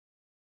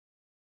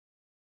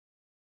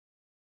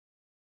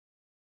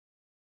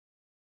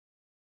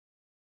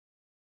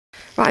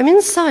Right, I'm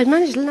inside.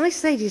 Managed,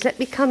 nice ladies let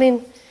me come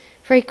in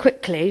very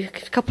quickly. A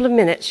couple of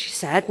minutes, she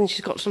said, and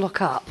she's got to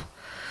look up.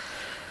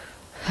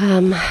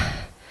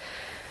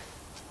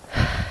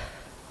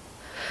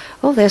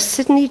 Oh, there's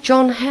Sydney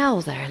John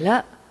Hell there,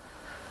 look.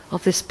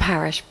 Of this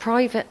parish,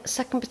 private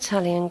 2nd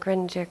Battalion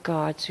Grenadier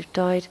Guards who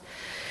died.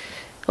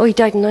 Oh, he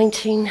died in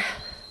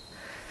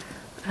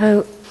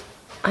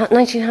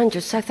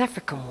 1900, South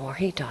African War.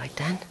 He died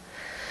then.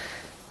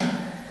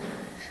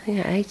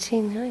 Yeah,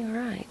 18, oh, you're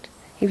right.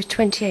 He was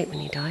 28 when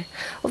he died.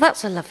 Well,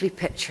 that's a lovely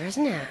picture,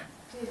 isn't it?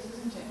 It is,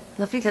 isn't it?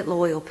 Lovely little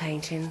oil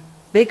painting.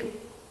 Big,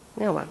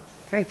 well,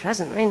 very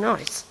pleasant, very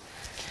nice.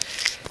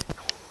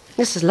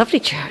 This is a lovely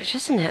church,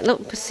 isn't it?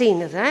 Little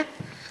piscina there.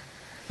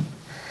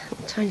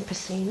 Little tiny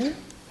piscina.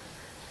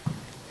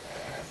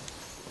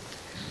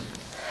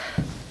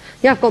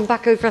 Yeah, I've gone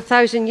back over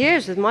 1,000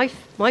 years with my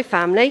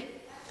family.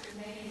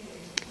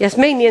 Yes,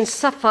 mainly in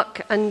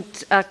Suffolk and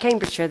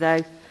Cambridgeshire,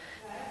 though,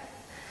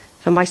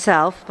 for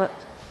myself. But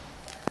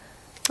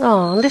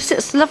oh,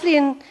 it's lovely,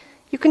 and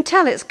you can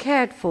tell it's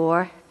cared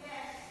for.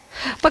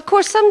 But of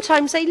course,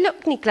 sometimes they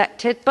look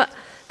neglected, but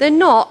they're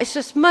not. It's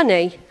just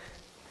money.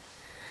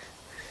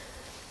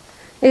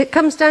 It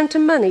comes down to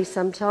money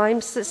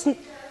sometimes.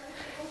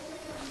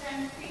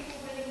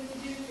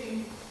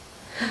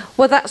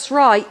 Well, that's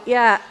right.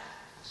 Yeah.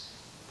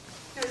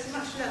 It's a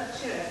much loved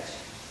church.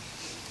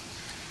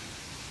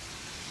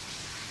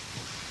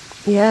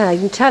 Yeah, you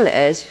can tell it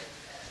is.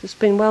 It's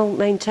been well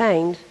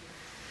maintained.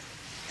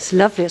 It's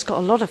lovely. It's got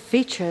a lot of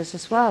features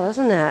as well,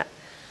 hasn't it?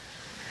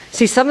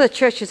 See, some of the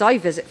churches I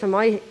visit from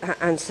my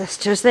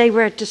ancestors, they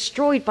were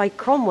destroyed by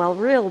Cromwell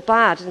real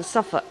bad in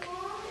Suffolk.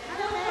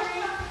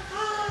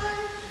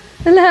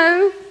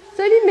 Hello, it's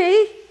only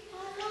me.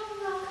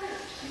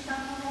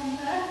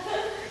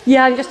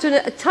 Yeah, I'm just doing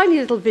a tiny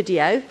little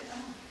video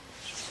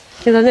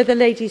because I know the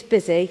lady's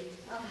busy.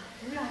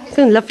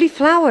 Some lovely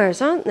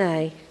flowers, aren't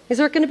they? Is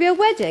there going to be a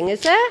wedding,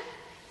 is there?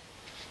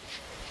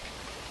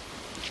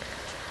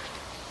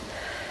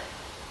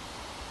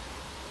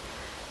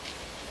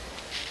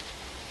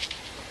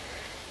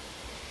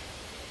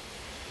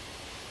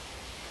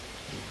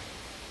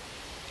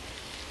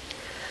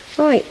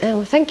 Right,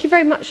 well, thank you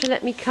very much for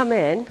letting me come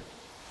in.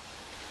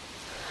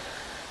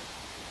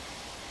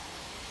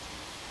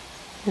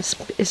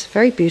 It's a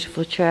very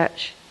beautiful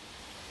church.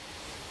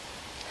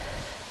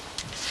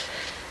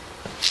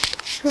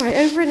 Right,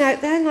 over and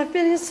out then. I've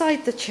been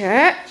inside the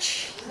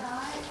church.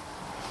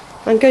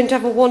 I'm going to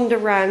have a wander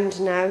round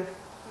now.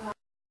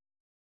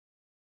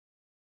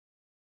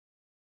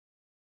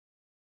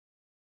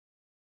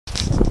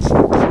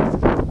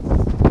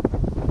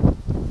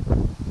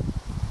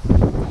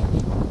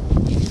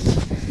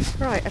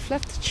 Right, I've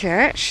left the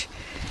church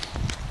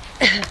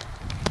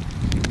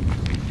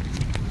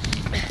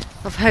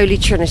of Holy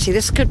Trinity.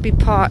 This could be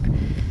part...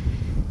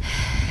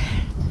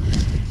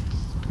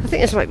 I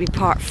think this might be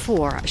part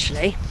 4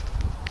 actually.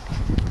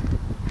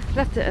 I've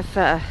left it of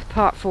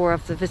part 4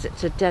 of the visit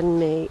to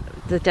Denmead,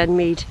 the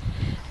Denmead,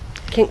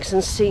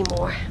 Kingston,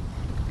 Seymour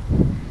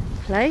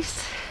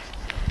place.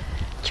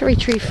 Cherry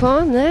Tree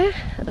Farm there.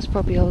 That was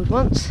probably old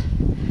once.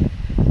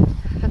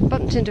 I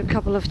bumped into a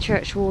couple of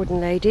church warden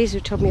ladies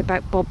who told me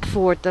about Bob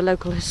Ford, the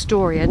local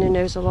historian, who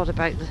knows a lot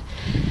about the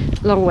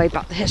long way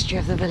back the history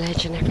of the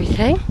village and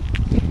everything.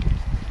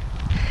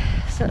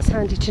 So that's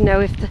handy to know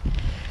if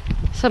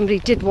somebody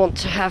did want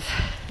to have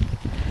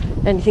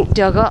anything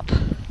dug up.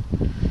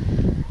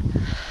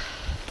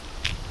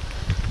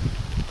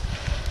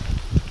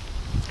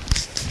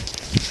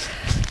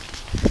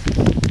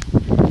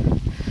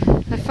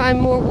 I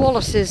found more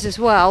Wallaces as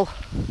well.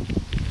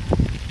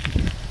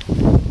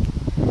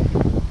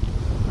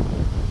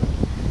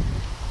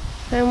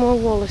 Found more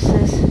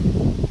Wallaces.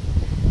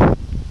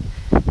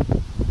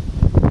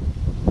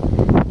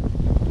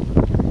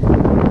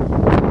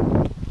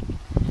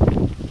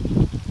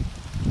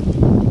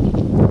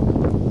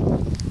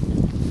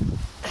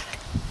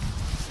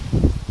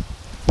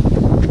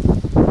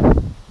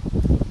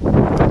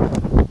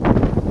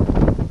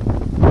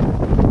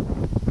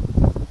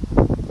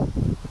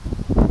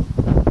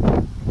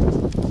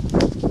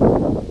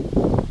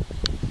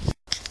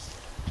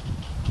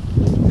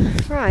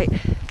 Right,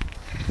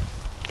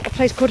 a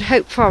place called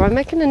Hope Farm. I'm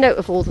making a note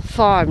of all the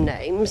farm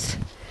names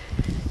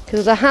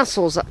because of the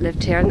Hassels that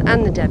lived here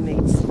and the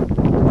Denmeads.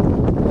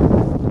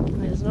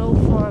 There's an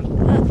old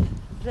farm up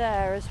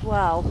there as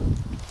well.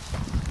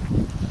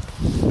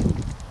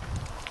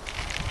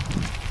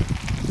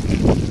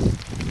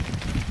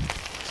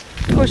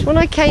 Of course, when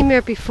I came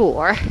here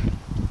before,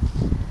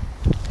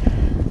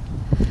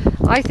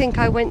 I think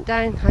I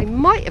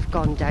might have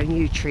gone down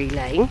Yew Tree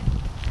Lane.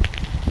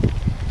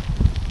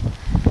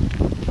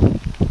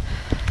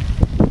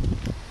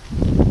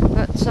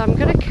 So I'm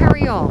going to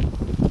carry on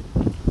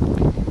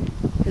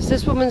because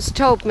this woman's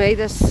told me,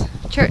 this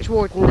church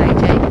warden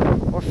lady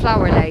or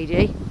flower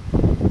lady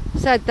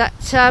said that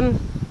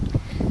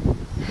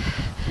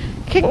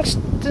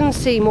Kingston,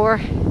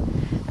 Seymour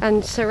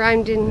and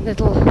surrounding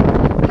little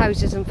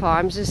houses and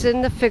farms is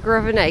in the figure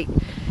of an 8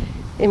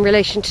 in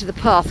relation to the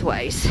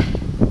pathways.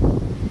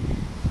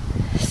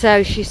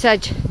 So she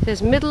said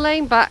there's middle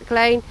lane, back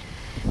lane.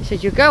 She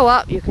said you go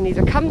up, you can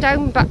either come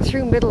down back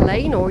through middle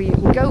lane or you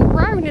can go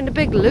round in a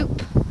big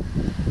loop.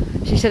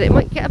 She said it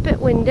might get a bit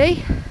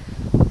windy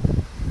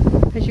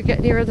as you get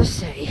nearer the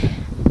sea.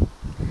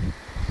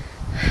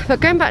 But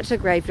going back to the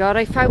graveyard,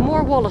 I found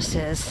more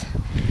Wallaces.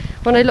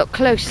 When I looked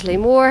closely,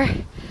 more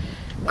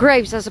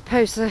graves as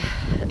opposed to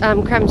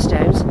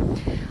Cramstones.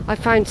 I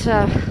found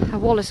a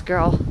Wallace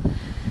girl,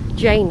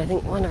 Jane, I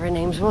think one of her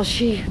names was.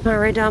 She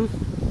married a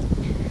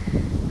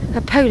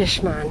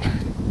Polish man,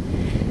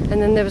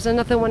 and then there was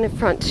another one in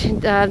front.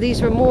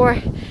 These were more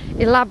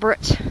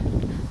elaborate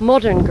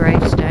modern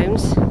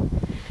gravestones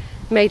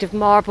made of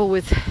marble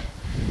with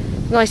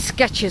nice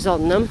sketches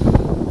on them.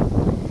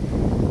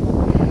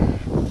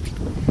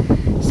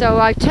 So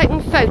I've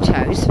taken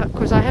photos, of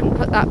course I hadn't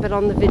put that bit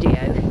on the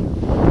video.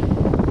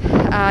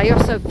 I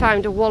also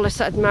found a Wallace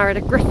that had married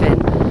a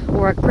Griffin,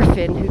 or a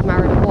Griffin who'd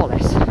married a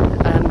Wallace.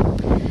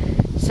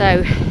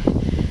 So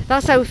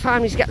that's how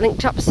families get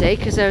linked up, see,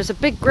 because there's a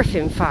big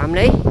Griffin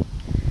family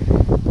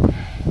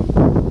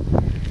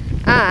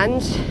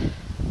and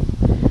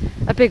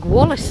a big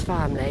Wallace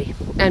family,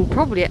 and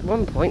probably at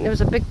one point there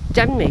was a big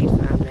Denmead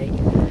family.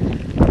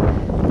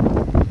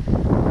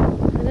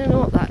 I don't know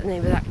what that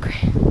name of that.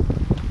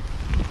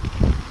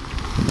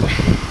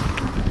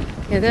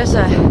 Yeah, there's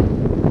a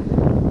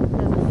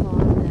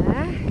farm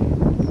there.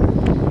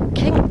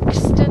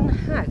 Kingston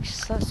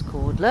House, that's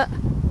called, look.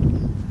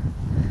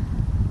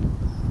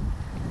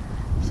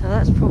 So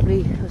that's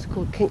probably, it was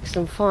called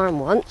Kingston Farm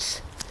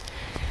once.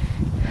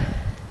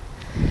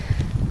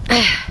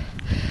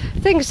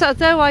 Things that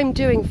though I'm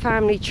doing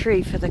family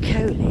tree for the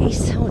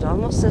Coleys, hold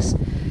on, what's this?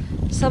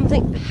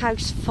 Something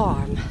House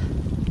Farm.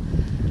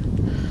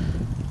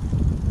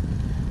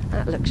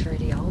 That looks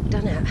really old,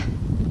 doesn't it?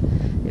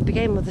 It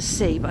began with a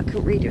C, but I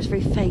couldn't read it, it was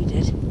very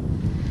faded.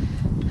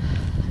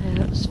 Yeah,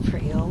 that was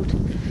pretty old.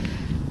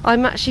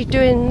 I'm actually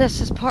doing this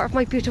as part of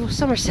my beautiful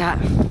Somerset.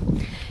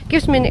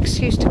 Gives me an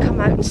excuse to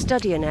come out and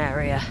study an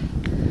area,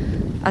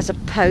 as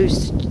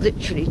opposed to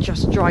literally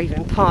just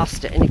driving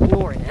past it and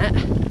ignoring it.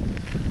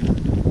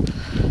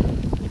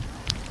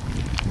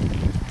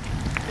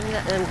 And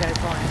let them go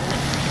by a minute.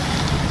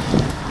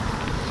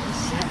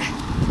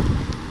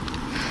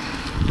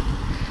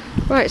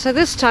 Right, so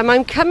this time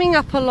I'm coming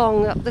up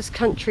this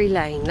country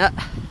lane. Look,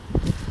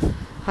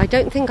 I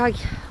don't think I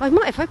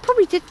might have, I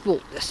probably did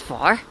walk this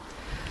far.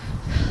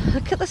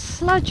 Look at the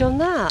sludge on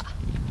that.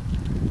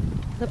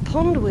 The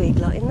pondweed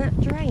like in that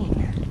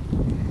drain.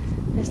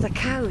 There's the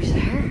cows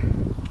there.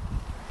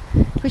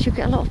 But you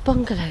get a lot of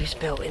bungalows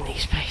built in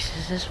these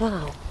places as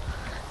well.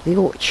 The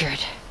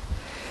orchard.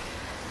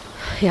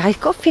 Yeah, I've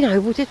got a feeling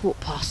I did walk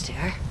past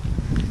here.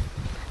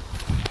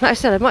 Like I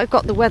said, I might have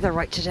got the weather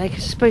right today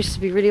because it's supposed to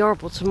be really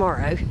horrible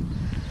tomorrow.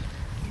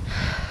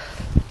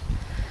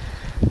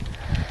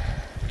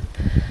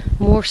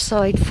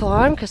 Moorside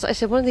Farm, because like I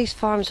said, one of these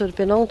farms would have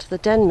been on to the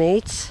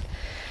Denmeads,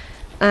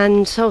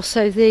 and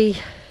also the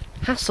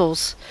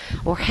Hassels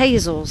or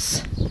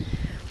Hazels,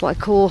 what I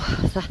call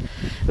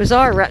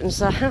the Rettons,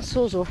 the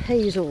Hassels or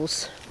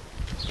Hazels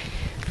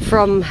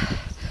from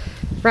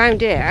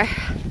round here,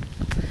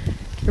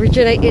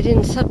 originated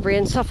in Sudbury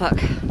and Suffolk,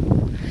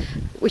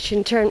 which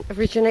in turn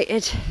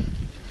originated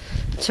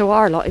to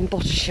our lot in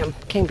Bottisham,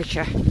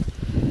 Cambridgeshire.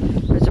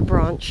 There's a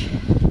branch.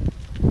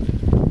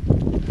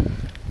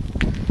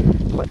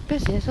 Quite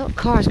busy, there's a lot of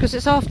cars because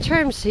it's half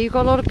term, so you've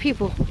got a lot of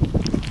people.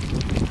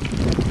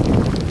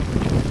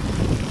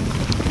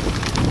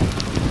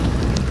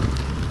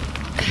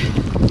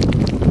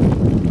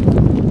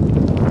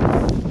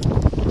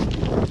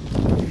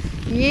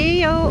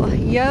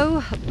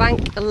 Yo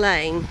Bank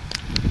Lane.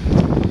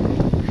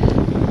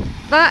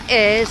 That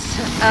is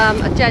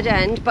a dead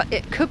end, but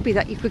it could be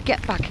that you could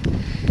get back.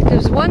 There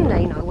was one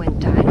lane I went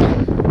down.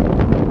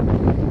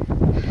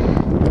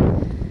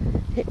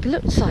 It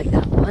looks like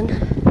that one,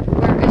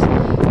 whereas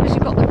because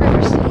you've got the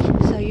river,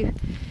 see, so you,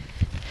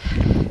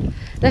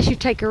 unless you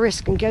take a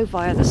risk and go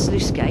via the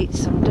sluice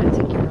gates, I don't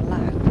think you're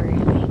allowed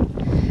really.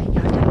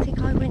 Yeah, I don't think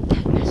I went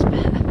down this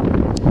bit.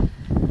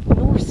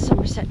 North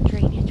Somerset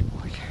Drainage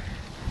Board.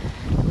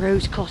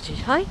 Rose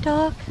Cottage. Hi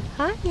dog.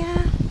 Hi,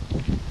 yeah.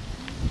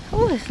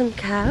 Oh, there's some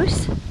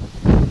cows.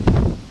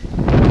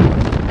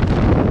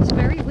 It's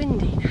very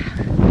windy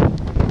now.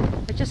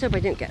 I just hope I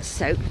don't get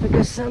soaked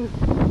because moomers.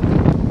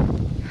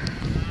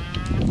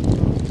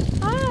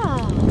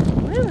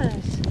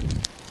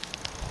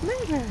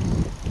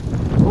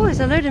 Oh, there's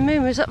a load of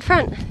moomers up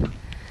front.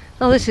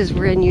 Oh, this is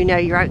when you know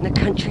you're out in the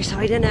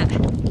countryside, isn't it?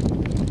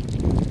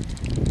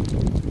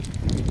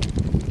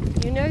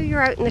 You know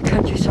you're out in the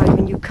countryside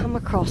when you come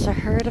across a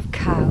herd of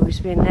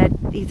cows being led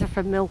either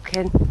for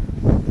milking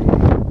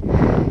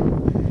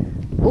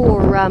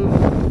or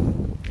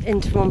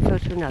into one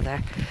field to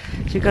another.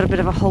 So you've got a bit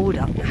of a hold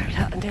up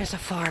now, and there's a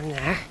farm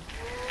there.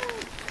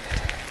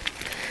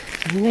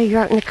 You know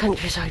you're out in the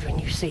countryside when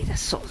you see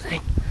this sort of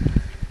thing.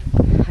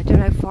 I don't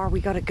know how far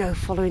we got to go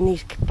following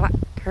these black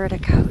herd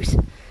of cows.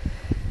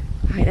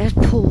 Right, there's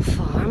Pool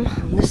Farm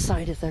on this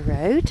side of the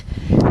road.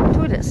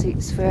 Toilet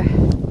seats for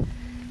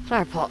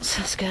Flower pots,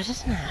 that's good,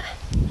 isn't it?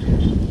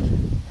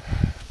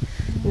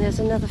 And there's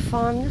another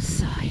farm this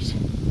side.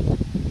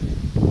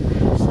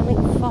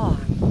 Something farm.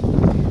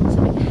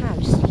 Something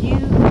house.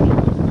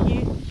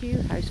 You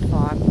house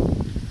farm.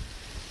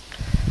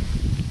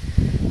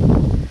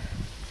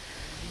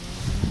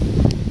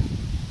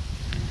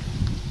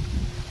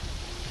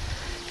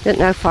 Don't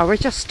know how far, we'll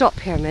just stop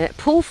here a minute.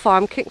 Pool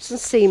Farm, Kingston,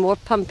 Seymour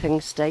pumping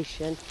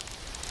station.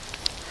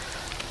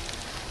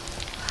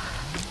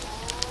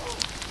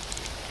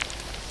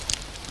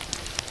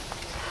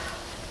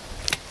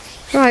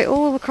 Right,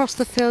 all across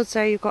the fields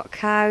there you've got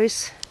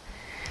cows,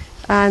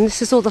 and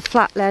this is all the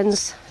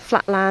flatlands.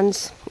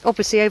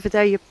 Obviously over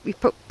there, you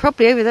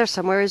probably over there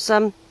somewhere is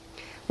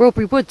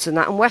Wilbury Woods and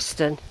that, and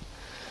Weston.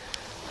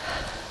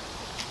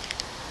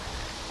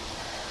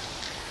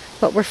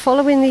 But we're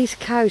following these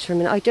cows for a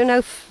minute. I don't know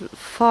how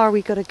far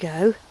we got to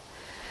go.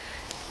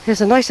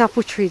 There's a nice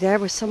apple tree there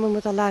with someone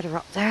with a ladder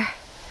up there.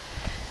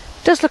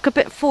 It does look a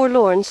bit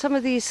forlorn. Some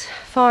of these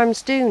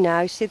farms do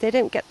now. See, they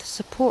don't get the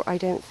support, I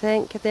don't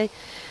think.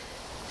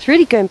 It's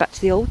really going back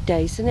to the old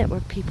days, isn't it, where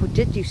people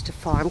did used to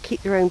farm,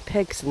 keep their own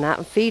pigs and that,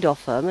 and feed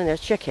off them, and their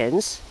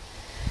chickens,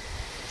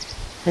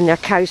 and their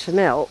cows for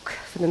milk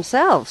for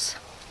themselves.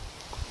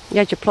 You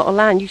had your plot of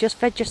land, you just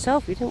fed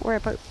yourself, you didn't worry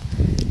about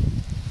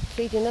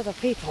feeding other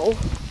people.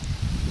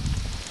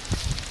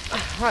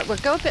 Right, we'll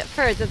go a bit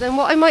further. Then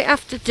what I might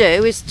have to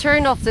do is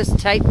turn off this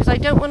tape, because I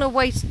don't want to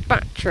waste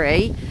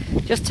battery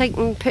just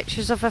taking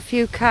pictures of a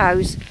few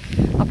cows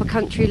up a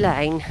country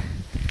lane.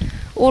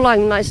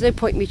 There's no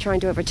point in me trying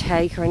to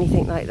overtake or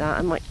anything like that.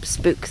 I might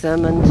spook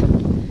them,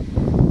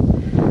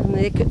 and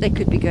they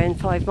could be going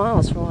 5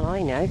 miles for all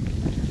I know.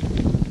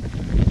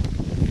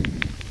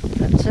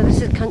 But, so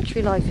this is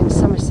country life in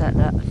Somerset,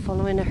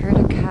 following a herd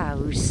of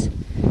cows.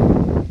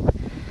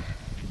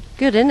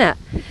 Good, isn't it?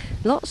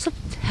 Lots of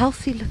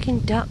healthy looking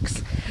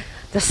ducks.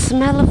 The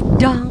smell of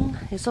dung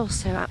is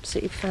also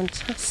absolutely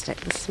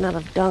fantastic, the smell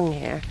of dung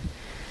here.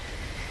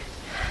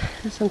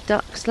 There's some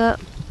ducks, look.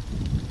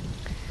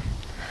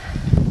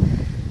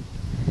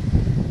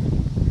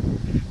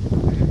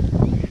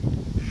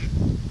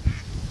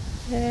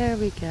 There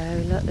we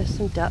go, look, there's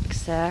some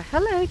ducks there.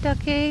 Hello,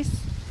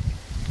 duckies.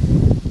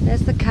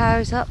 There's the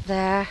cows up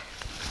there.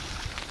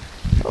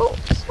 Oh,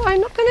 sorry,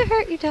 I'm not going to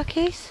hurt you,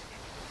 duckies.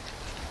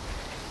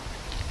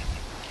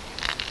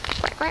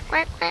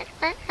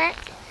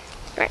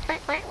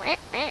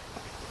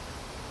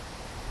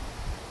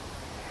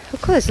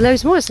 Of course, there's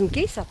loads more. There's some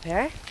geese up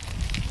here.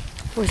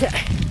 Or is it?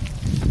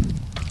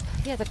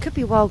 Yeah, there could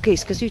be wild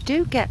geese, because you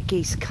do get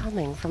geese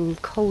coming from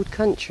cold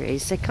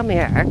countries. They come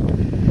here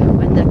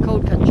when the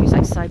cold countries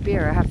like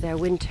Siberia have their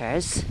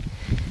winters.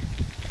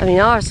 I mean,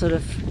 our sort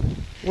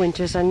of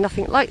winters are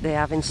nothing like they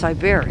have in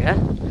Siberia,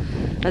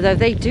 although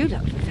they do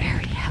look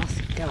very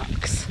healthy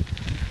ducks.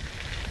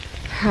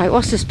 Right,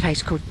 what's this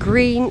place called?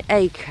 Green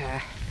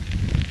Acre.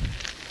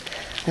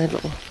 There's a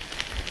little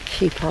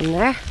sheep on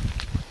there.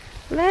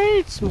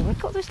 Loads more. I've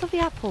got those lovely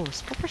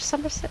apples. Proper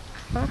Somerset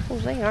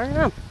apples they are,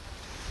 aren't they?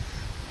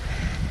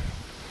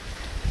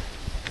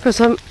 Because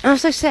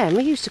as I said,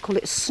 we used to call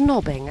it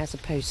snobbing as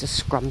opposed to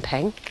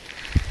scrumping.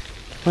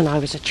 When I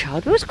was a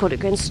child, we always called it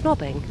going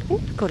snobbing. I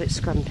think we called it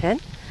scrumping.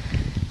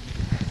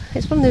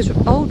 It's one of those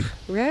old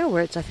rare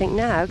words, I think,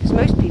 now, because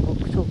most people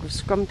talk of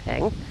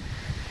scrumping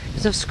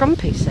because of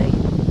scrumpy, see.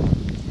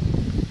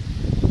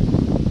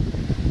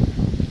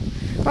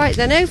 Right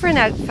then, over and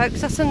out,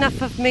 folks. That's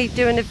enough of me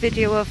doing a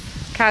video of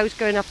cows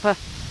going up a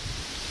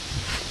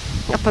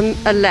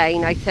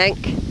lane, I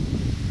think.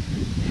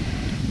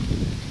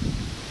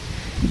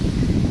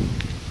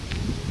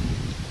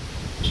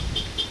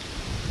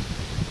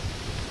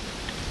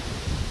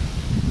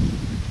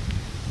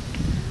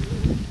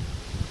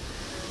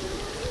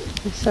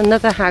 It's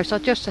another house, or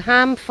just a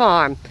ham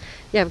farm.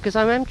 Yeah, because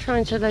I am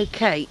trying to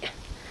locate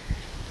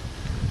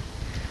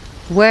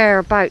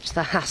whereabouts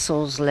the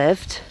Hassels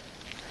lived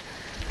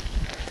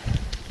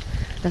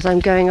as I'm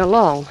going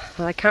along.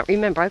 And I can't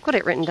remember. I've got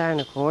it written down,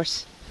 of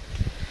course.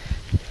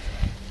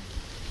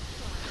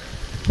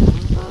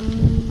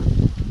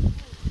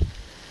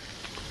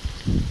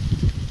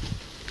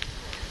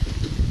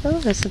 Oh,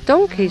 there's some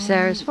donkeys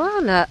there as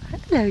well. Look.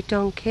 Hello,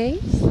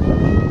 donkeys.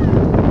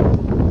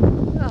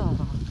 Oh,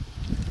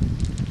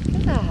 look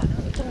at that,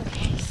 little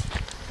donkeys.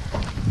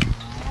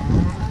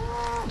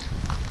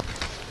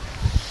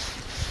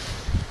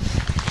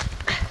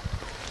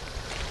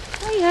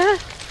 Hiya.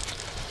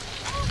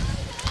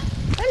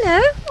 Hello.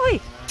 Oi.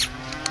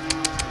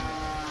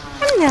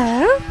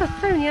 Hello.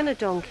 That's only a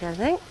donkey, I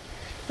think.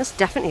 That's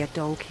definitely a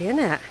donkey, isn't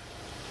it?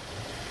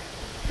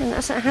 And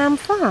that's at Ham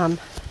Farm.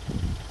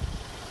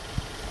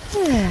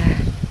 Yeah.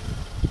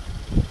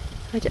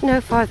 I don't know how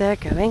far they're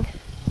going.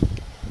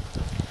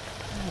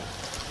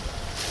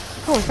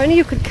 Oh, if only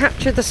you could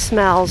capture the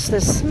smells.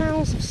 There's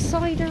smells of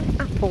cider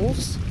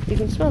apples. You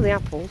can smell the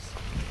apples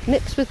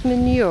mixed with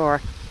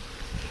manure.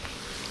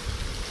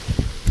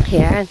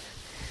 Here.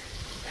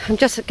 I'm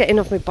just getting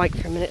off my bike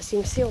for a minute so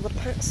you can see all the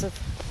packs of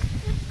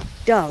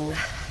dung.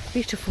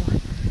 Beautiful,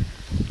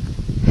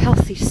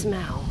 healthy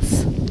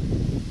smells.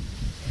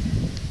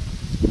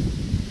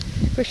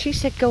 But she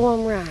said go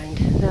on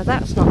round. Now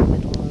that's not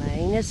middle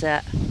lane, is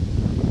it?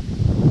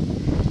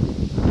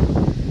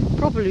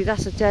 Probably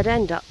that's a dead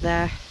end up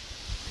there.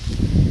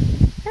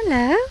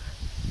 Hello?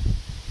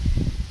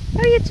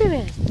 How are you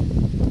doing?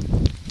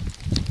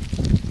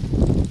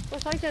 Of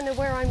course, I don't know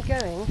where I'm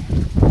going.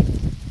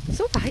 It's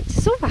alright,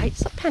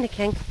 stop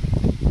panicking.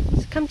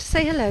 Just come to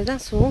say hello,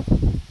 that's all.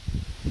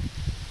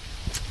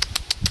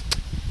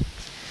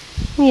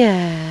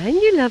 Yeah, and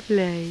you're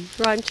lovely.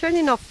 Right, I'm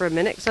turning off for a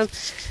minute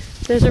because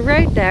there's a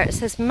road there, it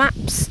says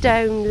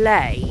Mapstone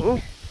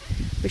Lane,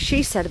 which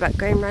she said about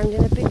going round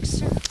in a big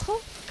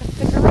circle, like a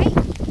figure eight.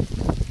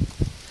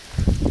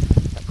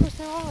 Of course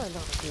there are a lot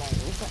of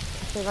lanes,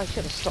 so I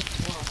should have stopped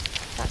a while.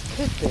 That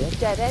could be a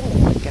dead end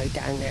if we go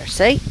down there,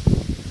 see?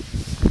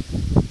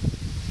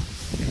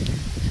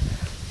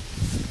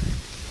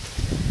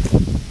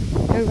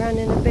 Go round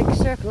in a big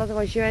circle,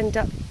 otherwise you end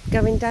up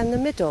going down the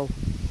middle.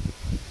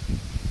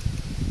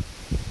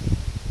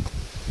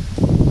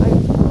 I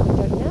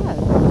don't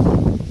know.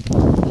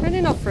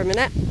 Turning off for a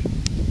minute.